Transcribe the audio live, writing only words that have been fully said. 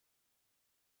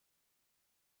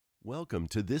Welcome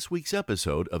to this week's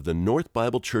episode of the North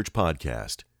Bible Church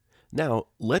Podcast. Now,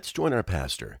 let's join our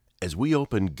pastor as we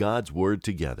open God's Word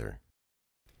together.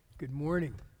 Good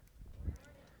morning.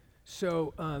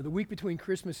 So, the week between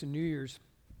Christmas and New Year's,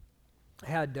 I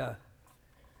had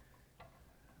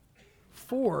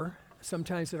four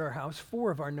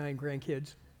of our 9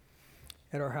 grandkids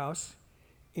at our house,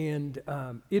 and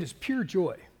it is pure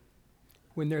joy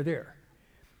when they're there.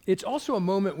 It's also a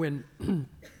moment when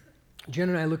Jen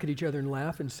and I look at each other and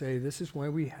laugh and say, this is why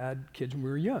we had kids when we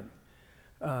were young,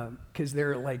 because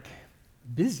they're like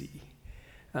busy.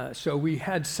 So we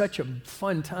had such a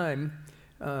fun time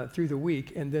through the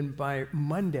week, and then by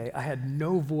Monday, I had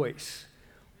no voice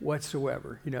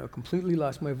whatsoever. Completely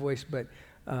lost my voice, but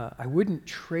I wouldn't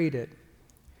trade it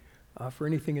for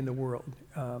anything in the world.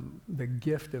 The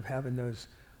gift of having those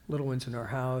little ones in our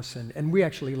house, and we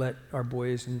actually let our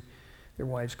boys and their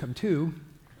wives come too,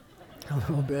 a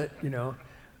little bit,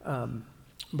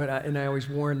 But I always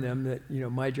warn them that,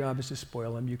 my job is to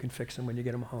spoil them. You can fix them when you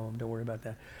get them home. Don't worry about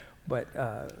that. But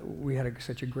we had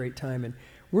such a great time. And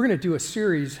we're going to do a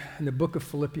series in the book of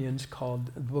Philippians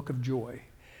called the Book of Joy.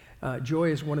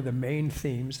 Joy is one of the main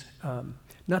themes,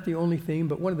 not the only theme,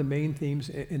 but one of the main themes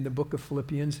in the book of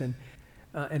Philippians. And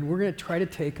we're going to try to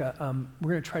take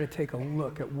a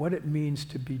look at what it means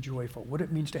to be joyful, what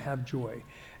it means to have joy.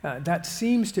 That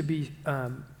seems to be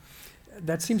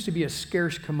a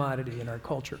scarce commodity in our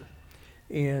culture,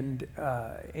 and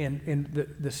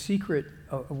the secret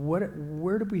of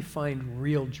where do we find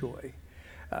real joy?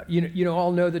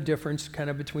 All know the difference kind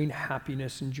of between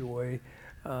happiness and joy.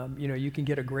 You can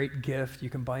get a great gift, you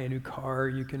can buy a new car,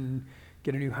 you can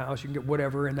get a new house, you can get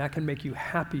whatever, and that can make you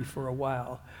happy for a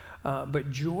while.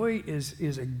 But joy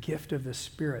is a gift of the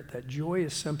Spirit. That joy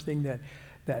is something that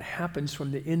happens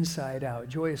from the inside out.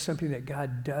 Joy is something that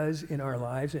God does in our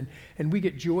lives, and we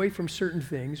get joy from certain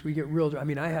things. We get real joy.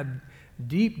 I have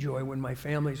deep joy when my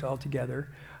family's all together,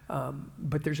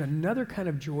 but there's another kind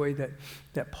of joy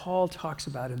that Paul talks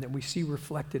about and that we see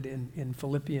reflected in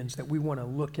Philippians that we want to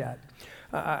look at.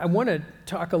 I want to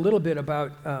talk a little bit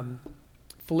about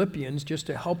Philippians just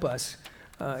to help us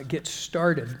get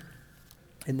started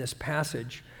in this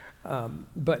passage,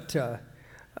 but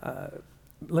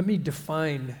let me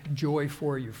define joy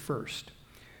for you first.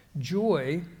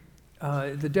 Joy,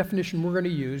 the definition we're going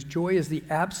to use, joy is the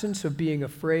absence of being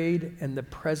afraid and the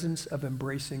presence of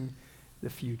embracing the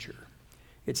future.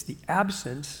 It's the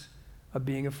absence of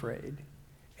being afraid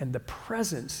and the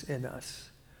presence in us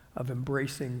of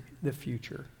embracing the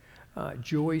future.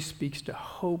 Joy speaks to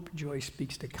hope, joy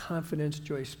speaks to confidence,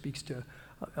 joy speaks to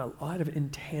a lot of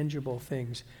intangible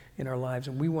things in our lives,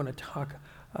 and we want to talk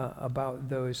about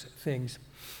those things.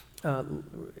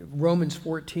 Romans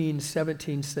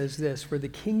 14:17 says this, "For the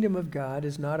kingdom of God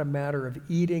is not a matter of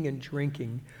eating and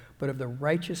drinking, but of the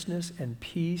righteousness and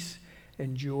peace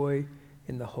and joy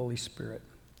in the Holy Spirit."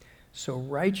 So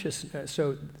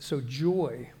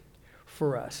joy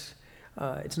for us.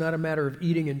 It's not a matter of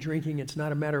eating and drinking. It's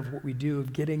not a matter of what we do,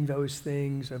 of getting those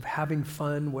things, of having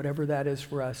fun, whatever that is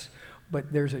for us.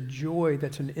 But there's a joy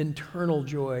that's an internal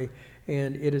joy,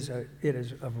 and it is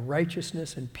of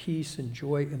righteousness and peace and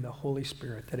joy in the Holy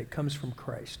Spirit, that it comes from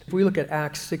Christ. If we look at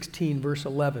Acts 16, verse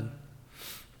 11,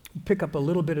 pick up a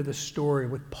little bit of the story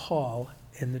with Paul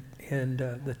and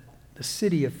the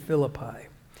city of Philippi.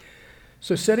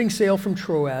 So setting sail from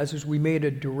Troas, as we made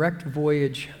a direct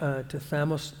voyage to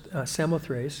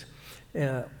Samothrace,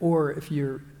 or if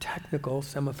you're technical,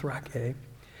 Samothrake,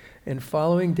 and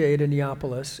following day to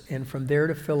Neapolis, and from there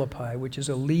to Philippi, which is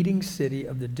a leading city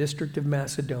of the district of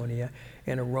Macedonia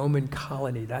and a Roman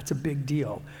colony. That's a big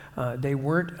deal. They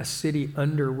weren't a city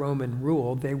under Roman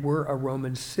rule. They were a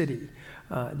Roman city.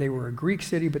 They were a Greek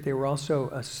city, but they were also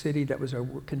a city that was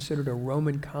considered a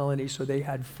Roman colony, so they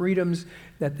had freedoms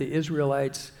that the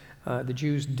Israelites, the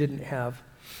Jews, didn't have.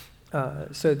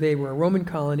 So they were a Roman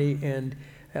colony, and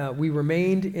we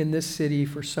remained in this city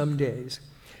for some days.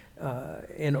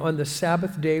 And on the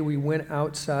Sabbath day, we went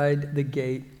outside the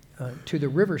gate to the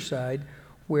riverside,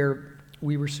 where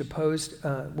we supposed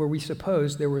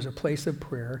there was a place of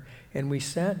prayer, and we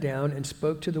sat down and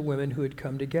spoke to the women who had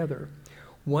come together.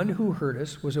 One who heard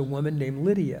us was a woman named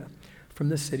Lydia from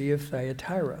the city of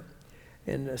Thyatira,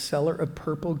 and a seller of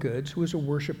purple goods who was a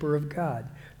worshiper of God.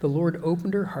 The Lord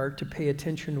opened her heart to pay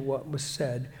attention to what was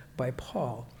said by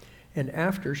Paul. And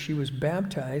after, she was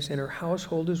baptized, and her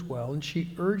household as well, and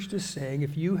she urged us, saying,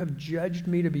 "If you have judged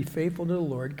me to be faithful to the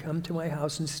Lord, come to my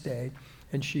house and stay."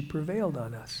 And she prevailed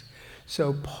on us.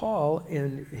 So Paul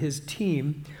and his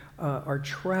team are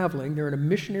traveling. They're on a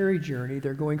missionary journey.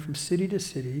 They're going from city to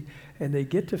city, and they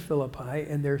get to Philippi,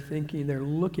 and they're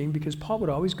looking, because Paul would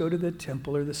always go to the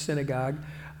temple or the synagogue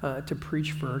to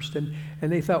preach first. And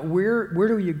they thought, where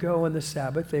do you go on the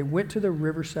Sabbath? They went to the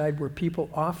riverside where people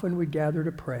often would gather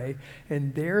to pray,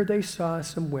 and there they saw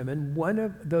some women. One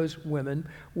of those women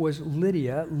was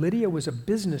Lydia. Lydia was a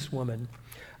businesswoman.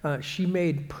 She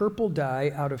made purple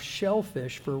dye out of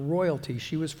shellfish for royalty.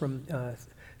 She was from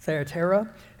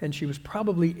Thyatira, and she was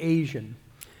probably Asian.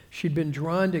 She'd been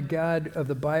drawn to God of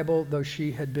the Bible, though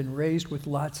she had been raised with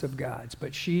lots of gods.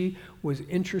 But she was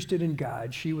interested in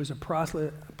God. She was a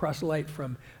proselyte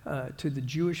to the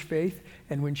Jewish faith.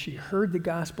 And when she heard the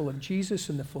gospel of Jesus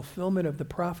and the fulfillment of the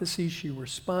prophecies, she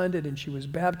responded, and she was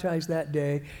baptized that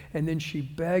day. And then she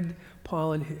begged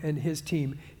Paul and his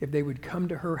team if they would come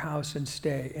to her house and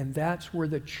stay. And that's where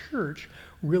the church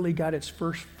really got its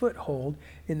first foothold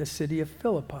in the city of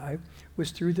Philippi,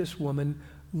 was through this woman,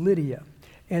 Lydia.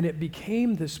 And it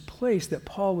became this place that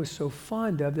Paul was so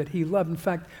fond of, that he loved. In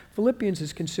fact, Philippians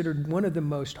is considered one of the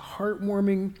most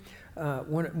heartwarming,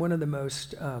 one of the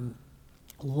most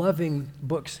loving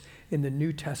books in the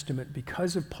New Testament,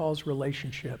 because of Paul's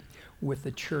relationship with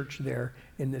the church there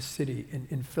in this city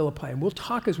in Philippi. And we'll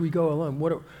talk as we go along.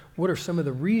 What are some of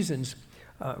the reasons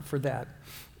for that?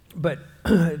 But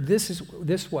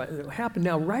this what happened.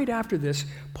 Now, right after this,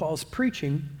 Paul's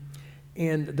preaching,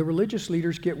 and the religious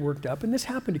leaders get worked up, and this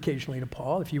happened occasionally to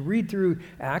Paul. If you read through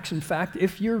Acts, in fact,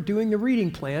 if you're doing the reading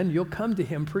plan, you'll come to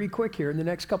him pretty quick here in the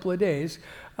next couple of days,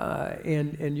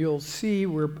 and you'll see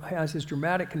where he has his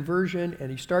dramatic conversion,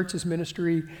 and he starts his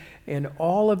ministry, and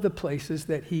all of the places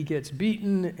that he gets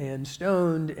beaten and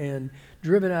stoned and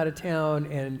driven out of town.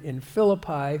 And in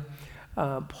Philippi,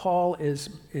 Paul is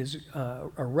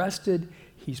arrested.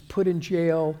 He's put in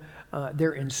jail.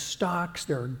 They're in stocks.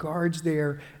 There are guards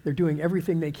there. They're doing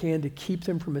everything they can to keep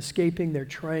them from escaping. They're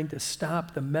trying to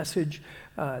stop the message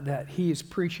that he is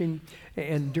preaching.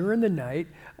 And during the night,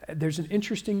 there's an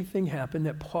interesting thing happen,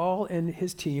 that Paul and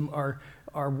his team are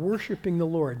worshiping the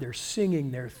Lord. They're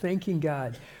singing. They're thanking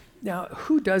God. Now,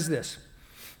 who does this?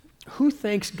 Who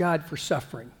thanks God for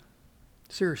suffering?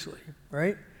 Seriously,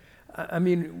 right? I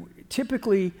mean,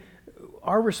 typically,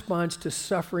 our response to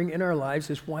suffering in our lives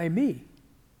is, why me?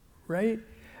 Right?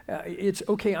 It's,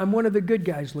 okay, I'm one of the good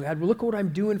guys, God. Well, look what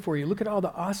I'm doing for you. Look at all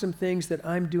the awesome things that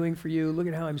I'm doing for you. Look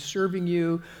at how I'm serving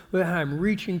you. Look at how I'm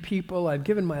reaching people. I've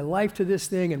given my life to this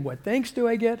thing. And what thanks do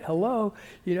I get? Hello.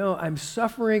 I'm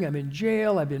suffering. I'm in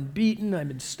jail. I've been beaten.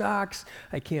 I'm in stocks.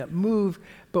 I can't move.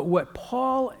 But what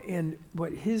Paul and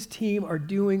what his team are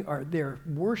doing they're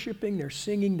worshiping, they're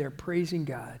singing, they're praising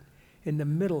God in the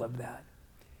middle of that,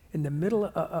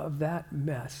 of that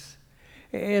mess.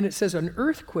 And it says an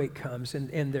earthquake comes,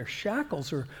 and their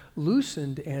shackles are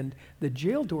loosened, and the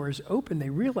jail doors open. They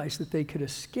realize that they could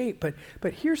escape.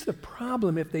 But here's the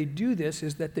problem if they do this,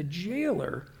 is that the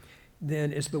jailer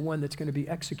then is the one that's going to be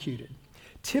executed.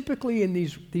 Typically in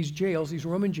these jails, these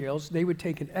Roman jails, they would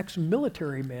take an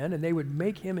ex-military man, and they would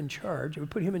make him in charge. They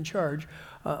would put him in charge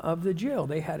of the jail.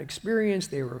 They had experience.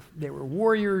 They were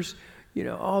warriors.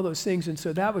 All those things. And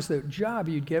so that was the job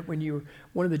you'd get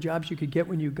one of the jobs you could get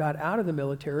when you got out of the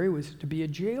military, was to be a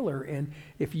jailer. And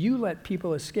if you let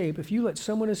people escape, if you let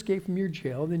someone escape from your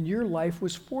jail, then your life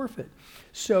was forfeit.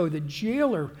 So the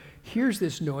jailer hears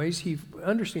this noise. He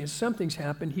understands something's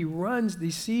happened. He runs.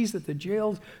 He sees that the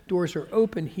jail doors are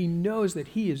open. He knows that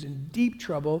he is in deep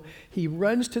trouble. He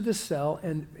runs to the cell,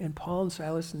 and Paul and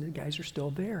Silas and the guys are still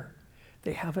there.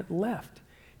 They haven't left.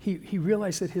 He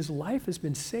realized that his life has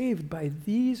been saved by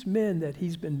these men that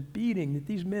he's been beating,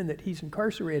 these men that he's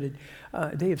incarcerated.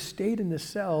 They have stayed in the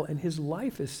cell, and his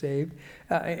life is saved.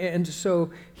 And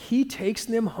so he takes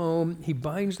them home. He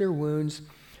binds their wounds.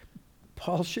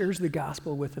 Paul shares the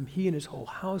gospel with them. He and his whole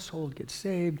household get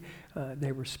saved.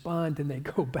 They respond, and they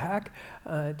go back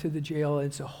to the jail.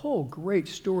 It's a whole great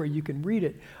story. You can read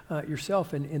it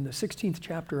yourself in the 16th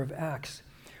chapter of Acts.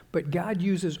 But God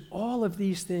uses all of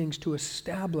these things to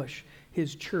establish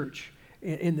his church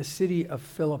in the city of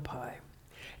Philippi.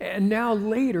 And now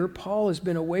later, Paul has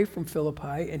been away from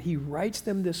Philippi, and he writes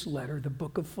them this letter, the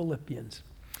book of Philippians.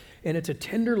 And it's a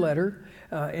tender letter,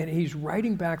 and he's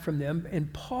writing back from them.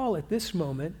 And Paul, at this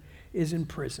moment, is in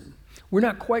prison. We're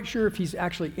not quite sure if he's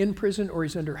actually in prison or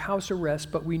he's under house arrest,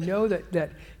 but we know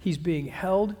that he's being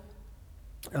held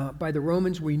by the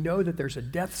Romans. We know that there's a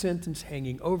death sentence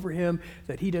hanging over him,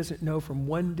 that he doesn't know from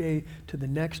one day to the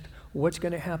next what's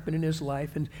going to happen in his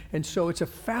life. And so it's a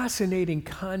fascinating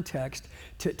context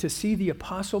to see the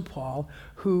Apostle Paul,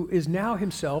 who is now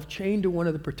himself chained to one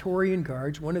of the Praetorian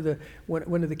guards, one of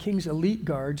the king's elite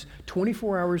guards,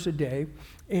 24 hours a day.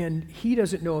 And he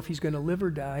doesn't know if he's going to live or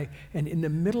die. And in the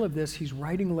middle of this, he's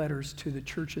writing letters to the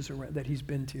churches that he's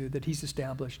been to, that he's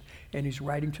established, and he's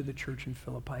writing to the church in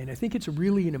Philippi. And I think it's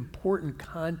really an important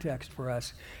context for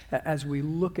us as we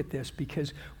look at this,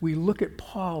 because we look at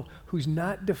Paul, who's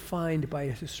not defined by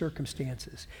his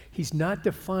circumstances. He's not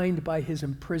defined by his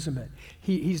imprisonment.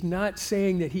 He's not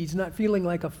saying that he's not feeling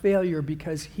like a failure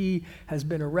because he has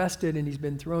been arrested and he's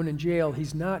been thrown in jail.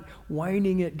 He's not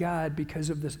whining at God because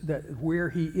of where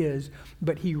he is,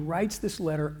 but he writes this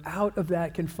letter out of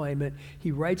that confinement.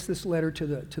 He writes this letter to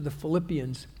the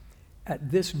Philippians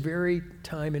at this very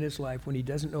time in his life when he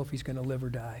doesn't know if he's going to live or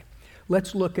die.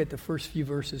 Let's look at the first few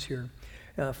verses here.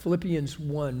 Philippians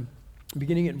 1,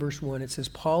 beginning at verse 1, it says,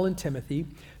 Paul and Timothy.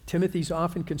 Timothy's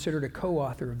often considered a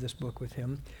co-author of this book with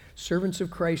him. Servants of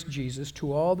Christ Jesus,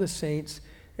 to all the saints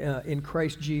in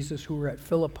Christ Jesus who are at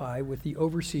Philippi with the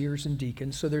overseers and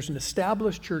deacons. So there's an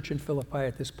established church in Philippi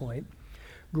at this point.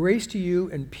 Grace to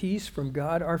you and peace from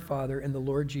God our Father and the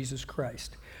Lord Jesus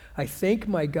Christ. I thank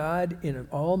my God in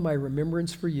all my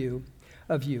remembrance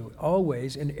of you,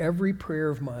 always in every prayer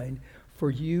of mine,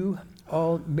 for you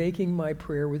all making my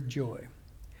prayer with joy,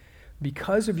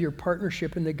 because of your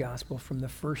partnership in the gospel from the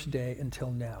first day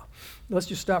until now. Let's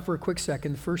just stop for a quick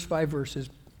second. The first 5 verses,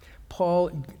 Paul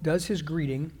does his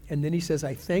greeting, and then he says,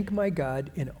 I thank my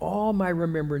God in all my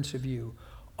remembrance of you,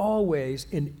 always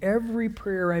in every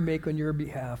prayer I make on your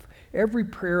behalf, every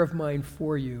prayer of mine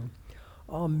for you,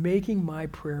 all making my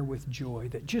prayer with joy.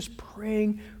 That just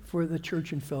praying for the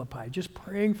church in Philippi, just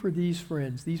praying for these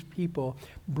friends, these people,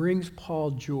 brings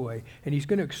Paul joy. And he's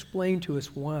going to explain to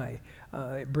us why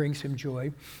it brings him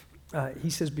joy.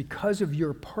 He says, because of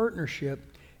your partnership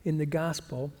in the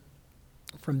gospel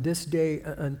from this day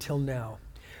until now.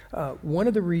 One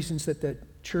of the reasons that the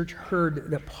church heard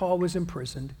that Paul was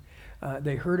imprisoned,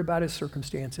 they heard about his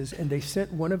circumstances, and they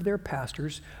sent one of their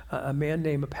pastors, a man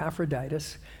named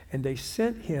Epaphroditus, and they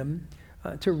sent him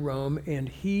to Rome, and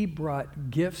he brought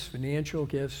gifts, financial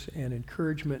gifts, and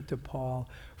encouragement to Paul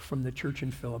from the church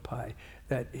in Philippi,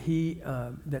 that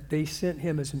they sent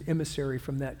him as an emissary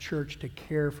from that church to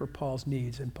care for Paul's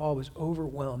needs. And Paul was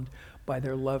overwhelmed by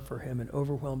their love for him and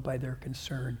overwhelmed by their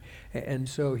concern. And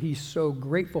so he's so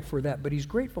grateful for that, but he's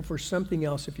grateful for something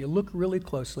else. If you look really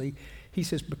closely, he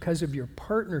says, because of your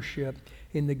partnership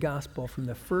in the gospel from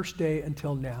the first day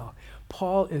until now.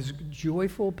 Paul is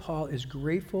joyful, Paul is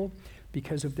grateful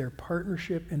because of their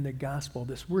partnership in the gospel.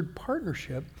 This word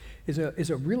partnership is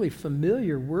a really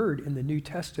familiar word in the New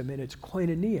Testament. It's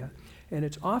koinonia, and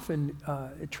it's often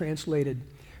translated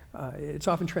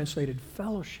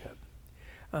fellowship.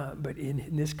 But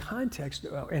in this context,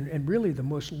 and really the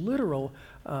most literal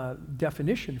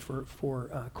definition for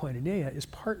koinonia is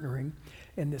partnering,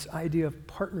 and this idea of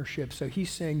partnership. So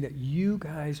he's saying that you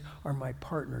guys are my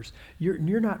partners.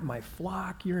 You're not my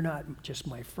flock, you're not just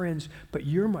my friends, but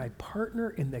you're my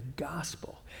partner in the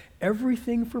gospel.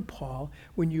 Everything for Paul,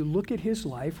 when you look at his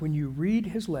life, when you read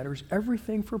his letters,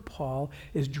 everything for Paul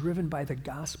is driven by the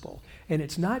gospel. And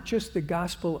it's not just the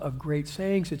gospel of great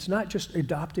sayings, it's not just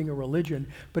adopting a religion,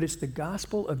 but it's the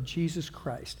gospel of Jesus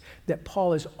Christ. That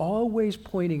Paul is always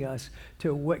pointing us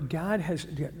to what God has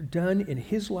done in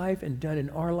his life and done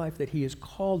in our life, that he has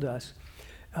called us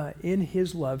in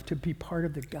his love to be part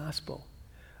of the gospel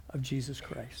of Jesus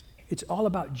Christ. It's all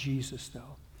about Jesus,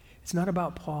 though. It's not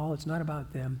about Paul, it's not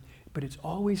about them, but it's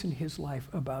always in his life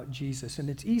about Jesus. And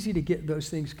it's easy to get those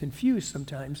things confused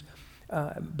sometimes,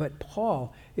 but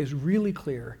Paul is really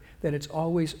clear that it's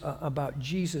always about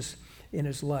Jesus in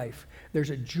his life.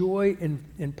 There's a joy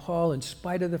in Paul in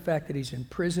spite of the fact that he's in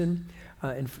prison,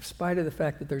 in spite of the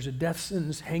fact that there's a death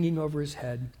sentence hanging over his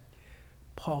head.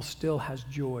 Paul still has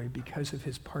joy because of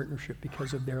his partnership,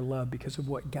 because of their love, because of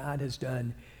what God has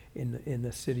done in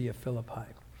the city of Philippi.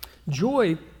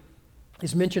 Joy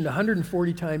is mentioned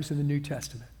 140 times in the New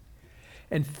Testament.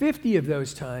 And 50 of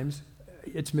those times,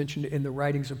 it's mentioned in the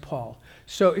writings of Paul.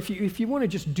 So if you want to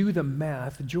just do the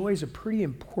math, joy is a pretty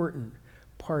important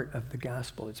part of the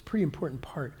gospel. It's a pretty important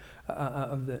part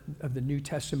of the New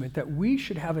Testament, that we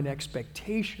should have an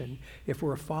expectation, if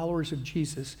we're followers of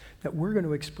Jesus, that we're going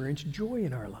to experience joy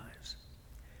in our lives.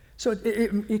 So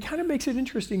it kind of makes it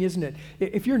interesting, isn't it?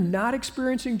 If you're not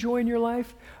experiencing joy in your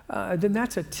life, then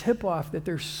that's a tip-off that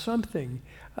there's something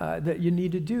that you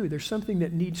need to do. There's something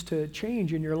that needs to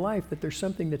change in your life, that there's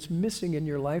something that's missing in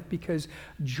your life, because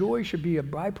joy should be a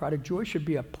byproduct. Joy should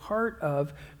be a part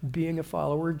of being a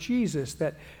follower of Jesus.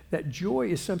 That joy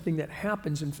is something that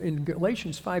happens. In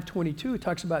Galatians 5:22, it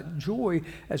talks about joy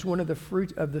as one of the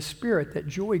fruit of the Spirit, that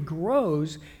joy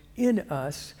grows in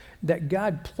us, that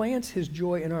God plants his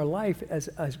joy in our life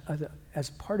as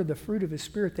part of the fruit of his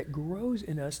Spirit that grows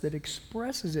in us, that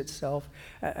expresses itself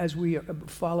as we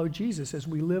follow Jesus, as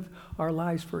we live our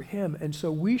lives for him. And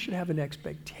so we should have an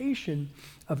expectation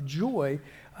of joy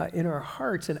in our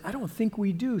hearts, and I don't think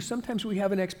we do. Sometimes we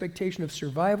have an expectation of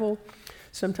survival.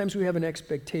 Sometimes we have an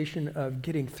expectation of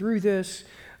getting through this.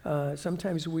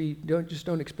 Sometimes we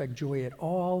don't expect joy at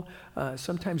all.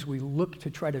 Sometimes we look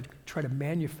to try to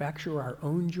manufacture our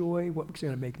own joy. What's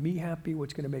going to make me happy?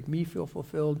 What's going to make me feel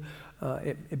fulfilled?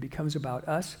 It becomes about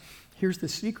us. Here's the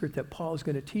secret that Paul is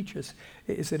going to teach us,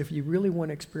 is that if you really want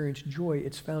to experience joy,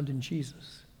 it's found in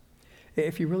Jesus.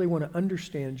 If you really want to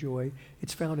understand joy,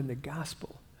 it's found in the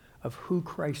gospel of who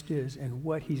Christ is and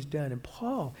what he's done. And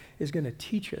Paul is going to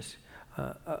teach us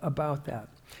about that.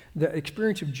 The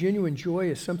experience of genuine joy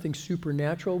is something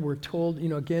supernatural. We're told,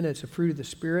 again, it's a fruit of the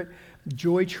Spirit.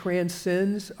 Joy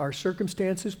transcends our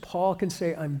circumstances. Paul can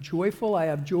say, I'm joyful. I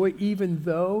have joy even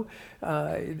though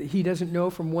he doesn't know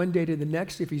from one day to the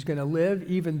next if he's going to live,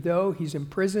 even though he's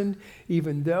imprisoned,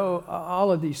 even though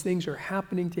all of these things are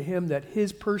happening to him, that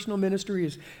his personal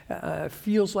ministry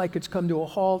feels like it's come to a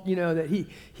halt, that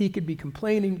he could be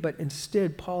complaining, but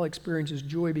instead Paul experiences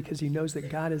joy because he knows that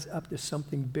God is up to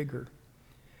something bigger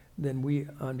than we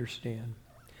understand.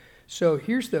 So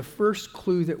here's the first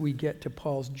clue that we get to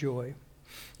Paul's joy.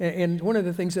 And one of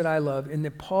the things that I love, and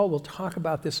that Paul will talk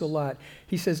about this a lot,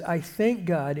 he says, I thank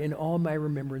God in all my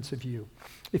remembrance of you.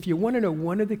 If you want to know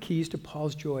one of the keys to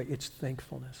Paul's joy, it's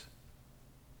thankfulness.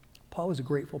 Paul was a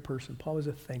grateful person. Paul was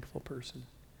a thankful person.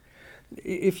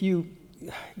 If you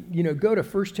go to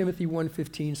 1 Timothy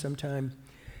 1:15 sometime,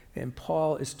 and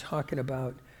Paul is talking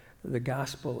about the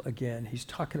gospel again. He's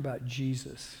talking about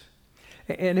Jesus.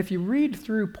 And if you read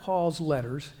through Paul's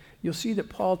letters, you'll see that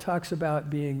Paul talks about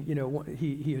being,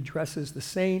 he addresses the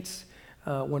saints,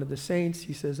 one of the saints.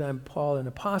 He says, I'm Paul, an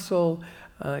apostle.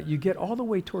 You get all the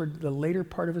way toward the later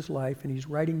part of his life, and he's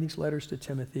writing these letters to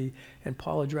Timothy, and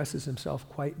Paul addresses himself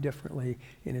quite differently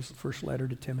in his first letter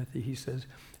to Timothy. He says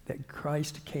that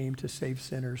Christ came to save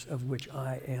sinners, of which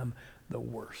I am the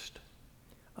worst.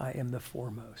 I am the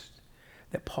foremost.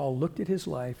 That Paul looked at his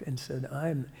life and said,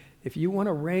 if you want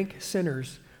to rank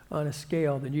sinners on a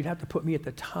scale, then you'd have to put me at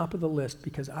the top of the list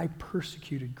because I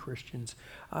persecuted Christians.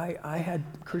 I had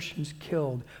Christians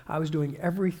killed. I was doing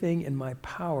everything in my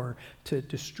power to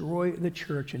destroy the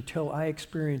church until I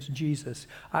experienced Jesus.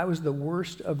 I was the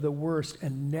worst of the worst,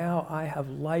 and now I have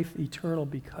life eternal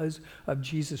because of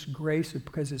Jesus' grace and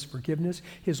because of his forgiveness.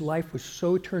 His life was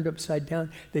so turned upside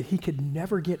down that he could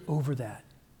never get over that.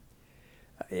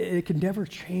 It could never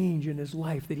change in his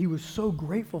life, that he was so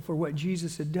grateful for what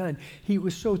Jesus had done. He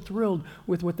was so thrilled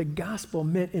with what the gospel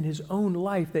meant in his own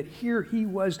life, that here he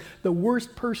was the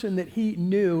worst person that he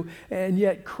knew, and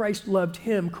yet Christ loved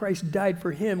him. Christ died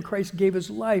for him. Christ gave his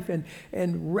life and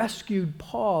rescued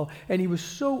Paul. And he was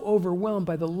so overwhelmed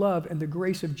by the love and the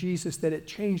grace of Jesus that it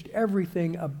changed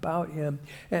everything about him.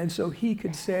 And so he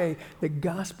could say, the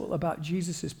gospel about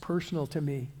Jesus is personal to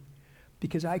me,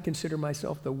 because I consider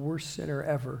myself the worst sinner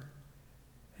ever,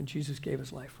 and Jesus gave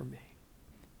his life for me.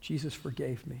 Jesus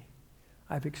forgave me.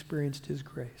 I've experienced his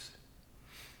grace.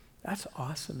 That's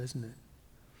awesome, isn't it?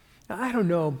 Now, I don't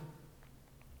know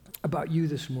about you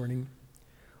this morning,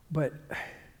 but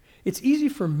it's easy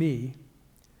for me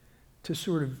to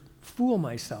sort of fool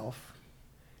myself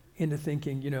into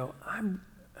thinking, I'm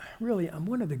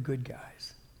one of the good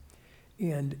guys.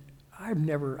 And I've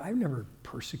never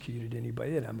persecuted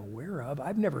anybody that I'm aware of.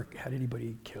 I've never had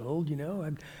anybody killed,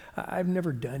 I've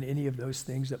never done any of those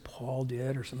things that Paul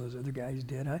did or some of those other guys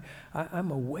did.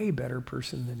 I'm a way better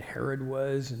person than Herod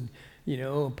was, and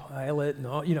Pilate and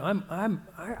all.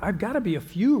 I've got to be a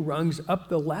few rungs up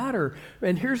the ladder.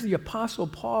 And here's the Apostle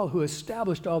Paul, who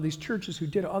established all these churches, who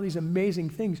did all these amazing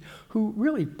things, who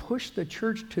really pushed the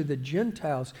church to the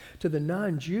Gentiles, to the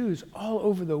non-Jews all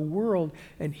over the world.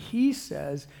 And he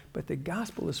says, but the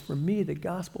gospel is for me. The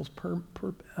gospel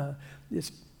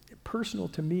is personal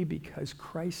to me because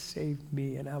Christ saved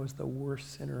me, and I was the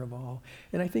worst sinner of all.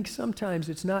 And I think sometimes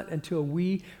it's not until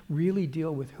we really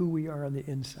deal with who we are on the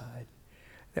inside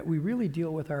that we really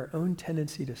deal with our own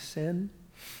tendency to sin,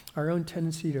 our own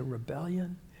tendency to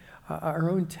rebellion, our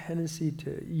own tendency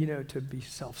to be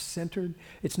self-centered.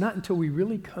 It's not until we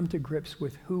really come to grips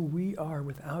with who we are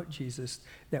without Jesus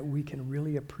that we can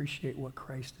really appreciate what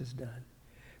Christ has done,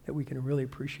 that we can really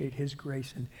appreciate his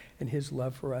grace and his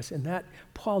love for us. And that,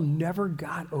 Paul never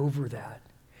got over that.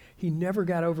 He never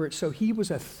got over it. So he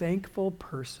was a thankful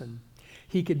person.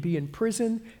 He could be in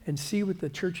prison and see what the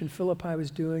church in Philippi was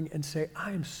doing and say,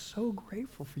 I am so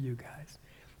grateful for you guys.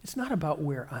 It's not about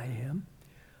where I am.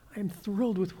 I am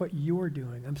thrilled with what you're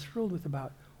doing. I'm thrilled with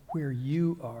about where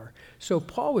you are. So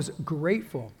Paul was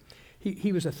grateful.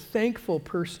 He was a thankful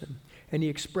person, and he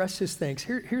expressed his thanks.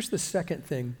 Here's the second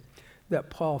thing that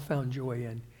Paul found joy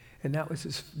in, and that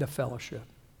was the fellowship,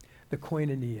 the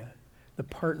koinonia, the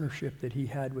partnership that he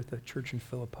had with the church in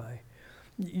Philippi.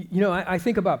 I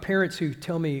think about parents who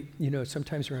tell me,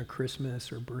 sometimes around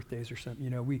Christmas or birthdays or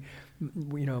something,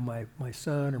 my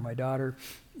son or my daughter,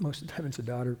 most of the time it's a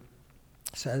daughter,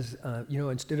 says,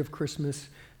 instead of Christmas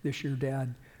this year,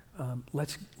 Dad,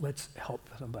 let's help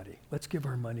somebody. Let's give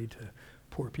our money to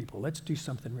poor people. Let's do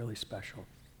something really special.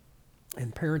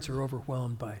 And parents are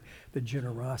overwhelmed by the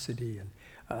generosity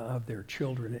of their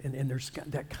children. And there's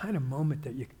that kind of moment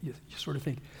that you sort of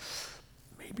think,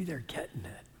 maybe they're getting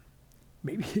it.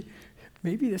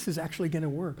 Maybe this is actually going to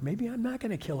work. Maybe I'm not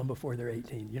going to kill them before they're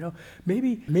 18.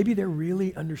 Maybe they're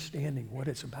really understanding what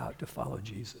it's about to follow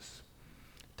Jesus,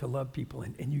 to love people.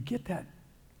 And you get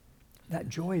that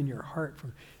joy in your heart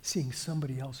from seeing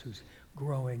somebody else who's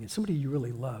growing and somebody you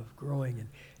really love growing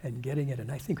and getting it.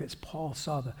 And I think as Paul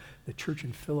saw the church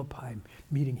in Philippi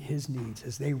meeting his needs,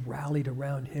 as they rallied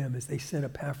around him, as they sent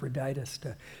Epaphroditus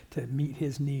to meet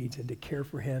his needs and to care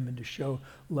for him and to show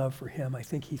love for him, I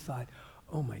think he thought,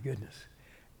 oh my goodness,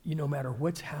 no matter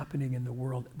what's happening in the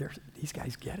world, these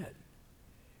guys get it.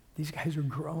 These guys are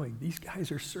growing. These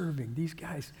guys are serving. These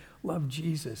guys love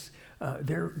Jesus.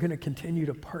 They're going to continue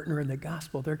to partner in the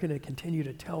gospel. They're going to continue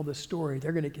to tell the story.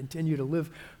 They're going to continue to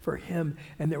live for him.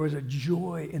 And there was a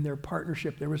joy in their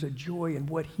partnership. There was a joy in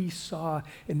what he saw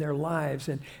in their lives.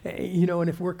 And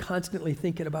if we're constantly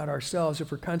thinking about ourselves, if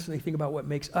we're constantly thinking about what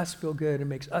makes us feel good and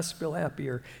makes us feel happy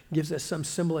or gives us some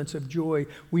semblance of joy,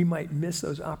 we might miss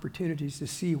those opportunities to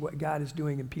see what God is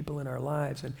doing in people in our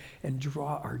lives and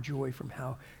draw our joy from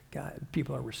how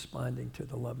people are responding to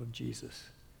the love of Jesus.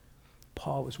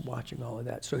 Paul was watching all of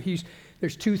that. So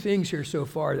there's two things here so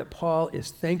far, that Paul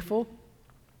is thankful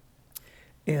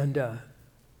and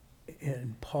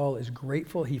Paul is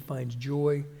grateful. He finds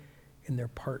joy in their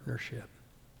partnership.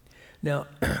 Now,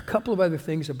 a couple of other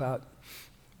things about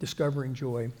discovering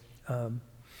joy.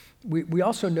 We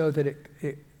also know that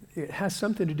it has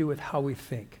something to do with how we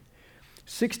think.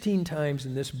 16 times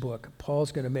in this book,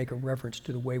 Paul's going to make a reference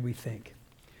to the way we think.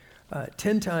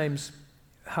 10 times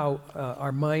how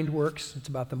our mind works. It's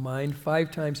about the mind.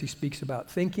 5 times he speaks about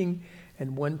thinking,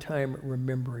 and 1 time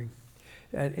remembering.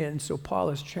 And so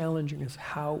Paul is challenging us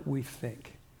how we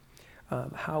think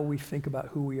about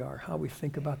who we are, how we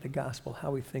think about the gospel,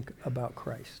 how we think about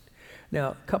Christ.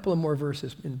 Now, a couple of more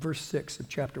verses. In verse 6 of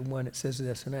chapter 1, it says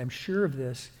this, and I am sure of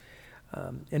this,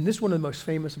 and this is one of the most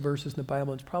famous verses in the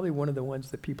Bible, and it's probably one of the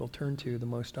ones that people turn to the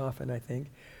most often, I think.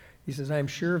 He says, I am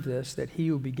sure of this, that he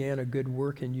who began a good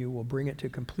work in you will bring it to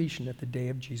completion at the day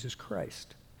of Jesus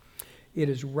Christ. It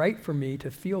is right for me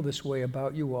to feel this way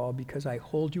about you all because I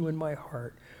hold you in my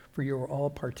heart, for you are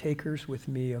all partakers with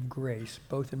me of grace,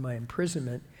 both in my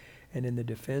imprisonment and in the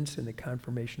defense and the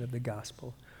confirmation of the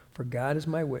gospel. For God is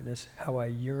my witness, how I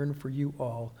yearn for you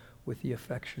all with the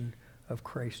affection of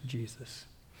Christ Jesus.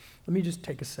 Let me just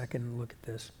take a second and look at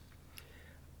this.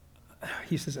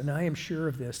 He says, and I am sure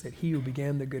of this, that he who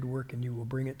began the good work in you will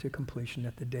bring it to completion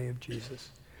at the day of Jesus.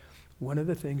 One of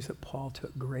the things that Paul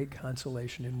took great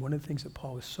consolation in, one of the things that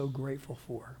Paul was so grateful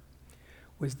for,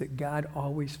 was that God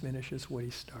always finishes what he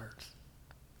starts.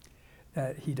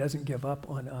 That he doesn't give up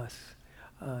on us.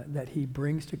 That he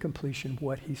brings to completion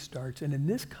what he starts. And in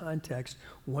this context,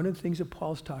 one of the things that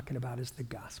Paul's talking about is the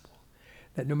gospel.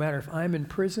 That no matter if I'm in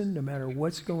prison, no matter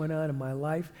what's going on in my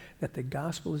life, that the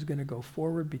gospel is going to go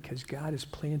forward because God is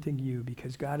planting you,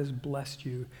 because God has blessed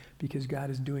you, because God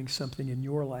is doing something in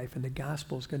your life, and the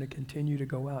gospel is going to continue to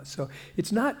go out. So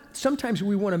it's not, sometimes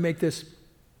we want to make this,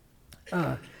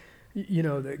 that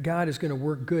God is going to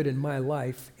work good in my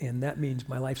life, and that means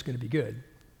my life's going to be good.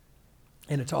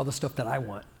 And it's all the stuff that I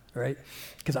want, right?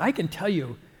 Because I can tell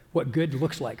you what good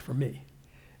looks like for me,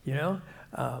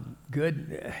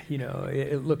 good,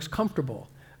 it looks comfortable.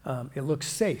 It looks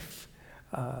safe.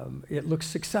 It looks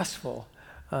successful.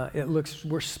 It looks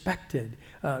respected.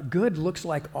 Good looks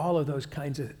like all of those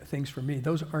kinds of things for me.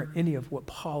 Those aren't any of what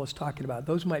Paul is talking about.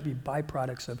 Those might be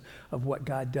byproducts of what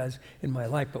God does in my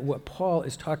life. But what Paul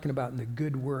is talking about in the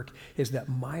good work is that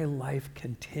my life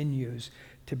continues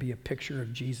to be a picture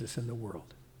of Jesus in the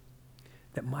world.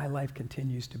 That my life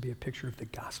continues to be a picture of the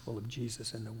gospel of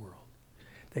Jesus in the world.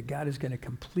 That God is going to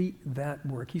complete that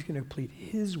work. He's going to complete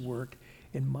his work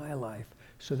in my life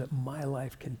so that my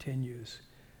life continues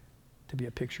to be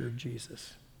a picture of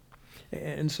Jesus.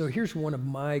 And so here's one of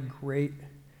my great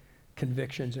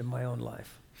convictions in my own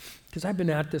life. Because I've been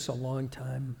at this a long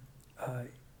time.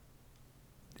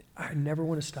 I never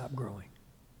want to stop growing.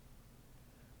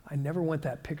 I never want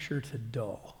that picture to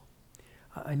dull.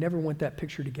 I never want that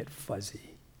picture to get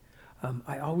fuzzy.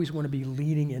 I always want to be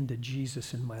leading into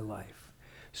Jesus in my life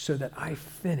so that I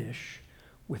finish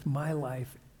with my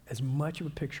life as much of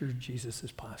a picture of Jesus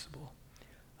as possible.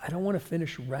 I don't want to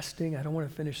finish resting. I don't want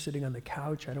to finish sitting on the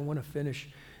couch. I don't want to finish,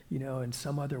 in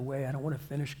some other way. I don't want to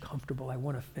finish comfortable. I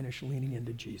want to finish leaning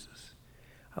into Jesus.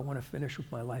 I want to finish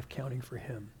with my life counting for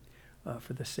him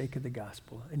for the sake of the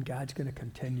gospel. And God's going to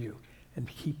continue and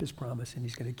keep his promise, and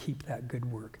he's going to keep that good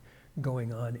work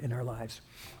going on in our lives.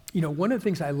 One of the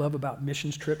things I love about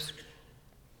missions trips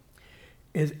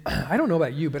is, I don't know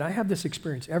about you, but I have this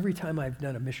experience every time I've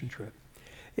done a mission trip,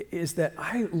 is that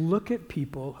I look at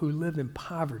people who live in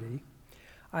poverty.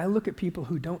 I look at people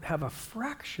who don't have a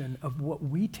fraction of what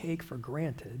we take for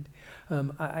granted.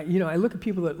 I look at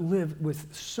people that live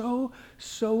with so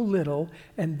little,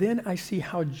 and then I see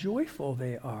how joyful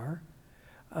they are,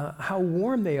 how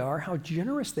warm they are, how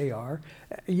generous they are,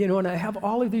 and I have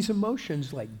all of these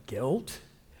emotions like guilt,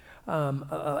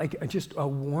 like just a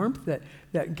warmth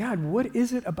that God, what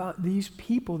is it about these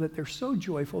people that they're so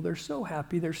joyful, they're so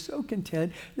happy, they're so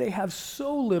content, they have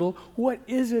so little, what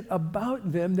is it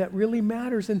about them that really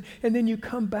matters? And then you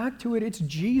come back to it, it's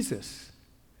Jesus.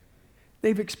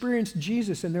 They've experienced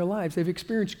Jesus in their lives. They've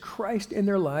experienced Christ in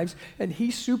their lives, and he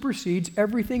supersedes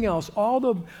everything else. All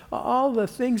the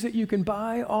things that you can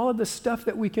buy, all of the stuff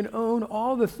that we can own,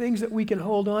 all the things that we can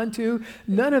hold on to,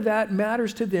 none of that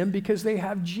matters to them because they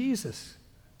have Jesus.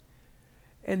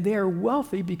 And they are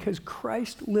wealthy because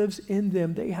Christ lives in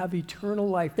them. They have eternal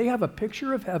life. They have a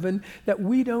picture of heaven that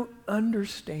we don't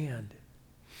understand.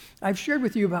 I've shared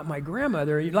with you about my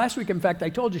grandmother. Last week, in fact, I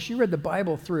told you she read the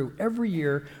Bible through every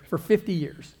year for 50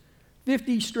 years.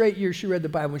 50 straight years she read the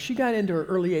Bible. When she got into her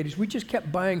early 80s, we just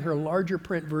kept buying her larger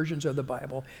print versions of the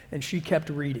Bible, and she kept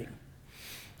reading.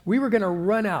 We were going to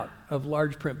run out of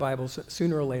large print Bibles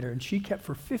sooner or later, and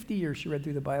for 50 years, she read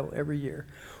through the Bible every year.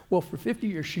 Well, for 50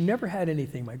 years, she never had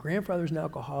anything. My grandfather's an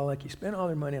alcoholic. He spent all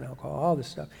their money on alcohol, all this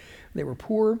stuff. They were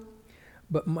poor,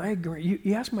 but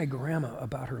you ask my grandma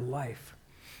about her life,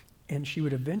 and she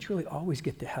would eventually always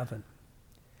get to heaven.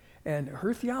 And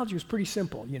her theology was pretty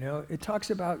simple, It talks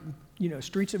about,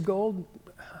 streets of gold.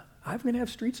 I'm going to have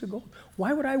streets of gold.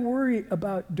 Why would I worry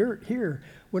about dirt here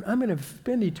when I'm going to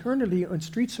spend eternity on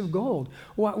streets of gold?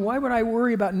 Why would I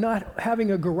worry about not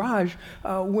having a garage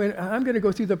when I'm going to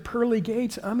go through the pearly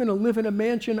gates? I'm going to live in a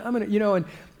mansion. I'm going to,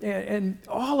 and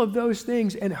all of those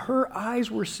things. And her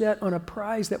eyes were set on a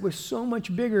prize that was so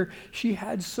much bigger. She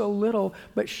had so little,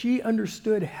 but she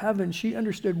understood heaven. She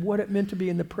understood what it meant to be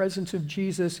in the presence of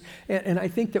Jesus. And I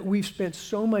think that we've spent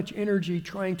so much energy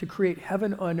trying to create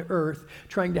heaven on earth,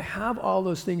 trying to have all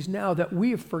those things now, that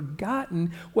we have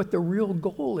forgotten what the real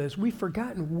goal is. We've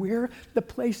forgotten where the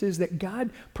place is that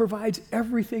God provides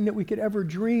everything that we could ever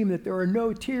dream, that there are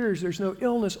no tears, there's no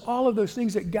illness, all of those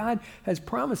things that God has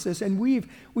promised us, and we've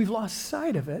lost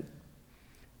sight of it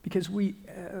because we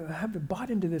have bought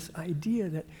into this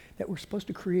idea that we're supposed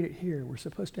to create it here. We're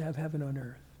supposed to have heaven on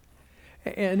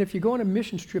earth. And if you go on a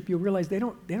missions trip, you'll realize they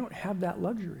don't have that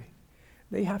luxury.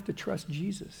 They have to trust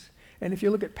Jesus. And if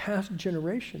you look at past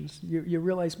generations, you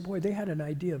realize, boy, they had an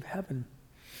idea of heaven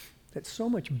that's so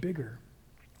much bigger,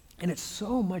 and it's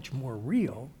so much more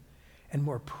real and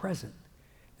more present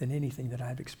than anything that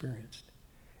I've experienced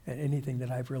and anything that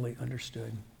I've really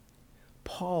understood.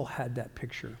 Paul had that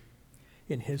picture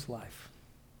in his life.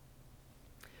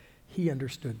 He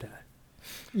understood that.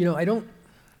 I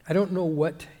don't know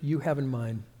what you have in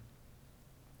mind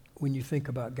when you think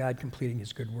about God completing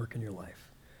his good work in your life.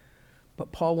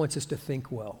 But Paul wants us to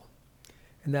think well.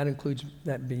 And that includes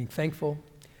that being thankful.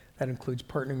 That includes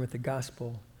partnering with the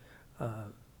gospel.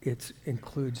 It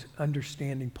includes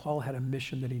understanding Paul had a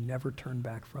mission that he never turned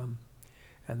back from.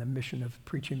 And the mission of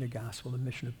preaching the gospel, the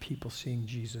mission of people seeing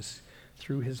Jesus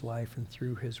through his life and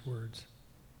through his words.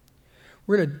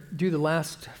 We're going to do the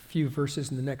last few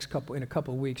verses in a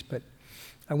couple of weeks, but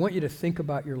I want you to think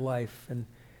about your life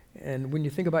And when you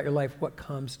think about your life, what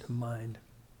comes to mind?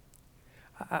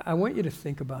 I want you to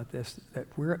think about this, that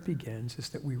where it begins is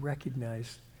that we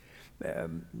recognize,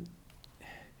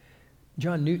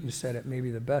 John Newton said it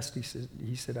maybe the best.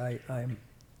 He said, I'm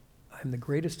the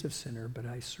greatest of sinner, but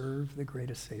I serve the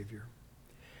greatest Savior.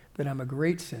 That I'm a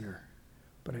great sinner,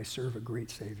 but I serve a great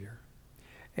Savior.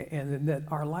 And that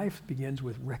our life begins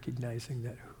with recognizing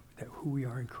that who we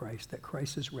are in Christ, that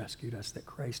Christ has rescued us, that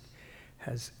Christ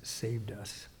has saved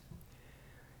us.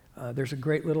 There's a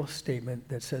great little statement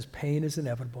that says, pain is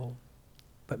inevitable,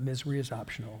 but misery is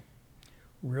optional.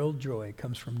 Real joy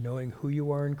comes from knowing who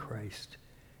you are in Christ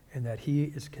and that he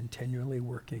is continually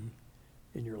working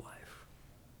in your life.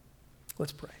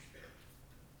 Let's pray.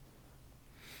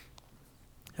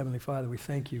 Heavenly Father, we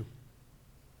thank you.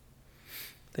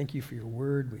 Thank you for your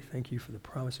word. We thank you for the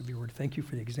promise of your word. Thank you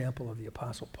for the example of the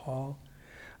Apostle Paul.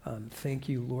 Thank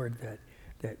you, Lord, that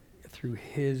through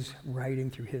his writing,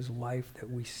 through his life, that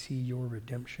we see your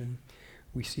redemption.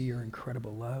 We see your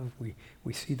incredible love.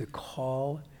 We see the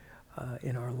call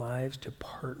in our lives to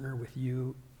partner with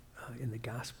you in the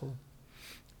gospel,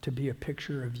 to be a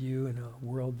picture of you in a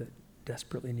world that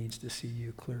desperately needs to see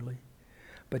you clearly,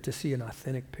 but to see an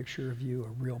authentic picture of you, a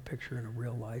real picture in a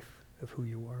real life of who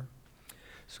you are.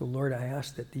 So, Lord, I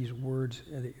ask that these words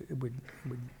would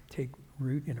take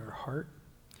root in our heart.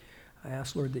 I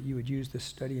ask, Lord, that you would use this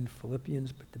study in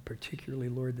Philippians, but particularly,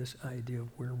 Lord, this idea of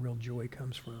where real joy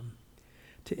comes from,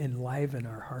 to enliven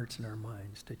our hearts and our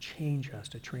minds, to change us,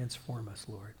 to transform us,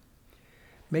 Lord.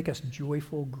 Make us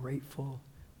joyful, grateful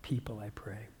people, I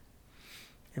pray.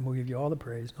 And we'll give you all the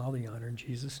praise and all the honor in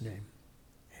Jesus' name.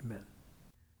 Amen.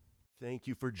 Thank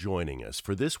you for joining us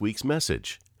for this week's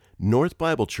message. North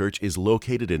Bible Church is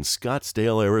located in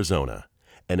Scottsdale, Arizona,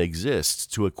 and exists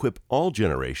to equip all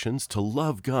generations to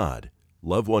love God,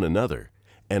 love one another,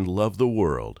 and love the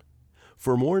world.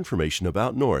 For more information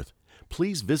about North,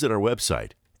 please visit our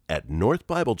website at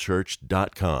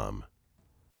northbiblechurch.com.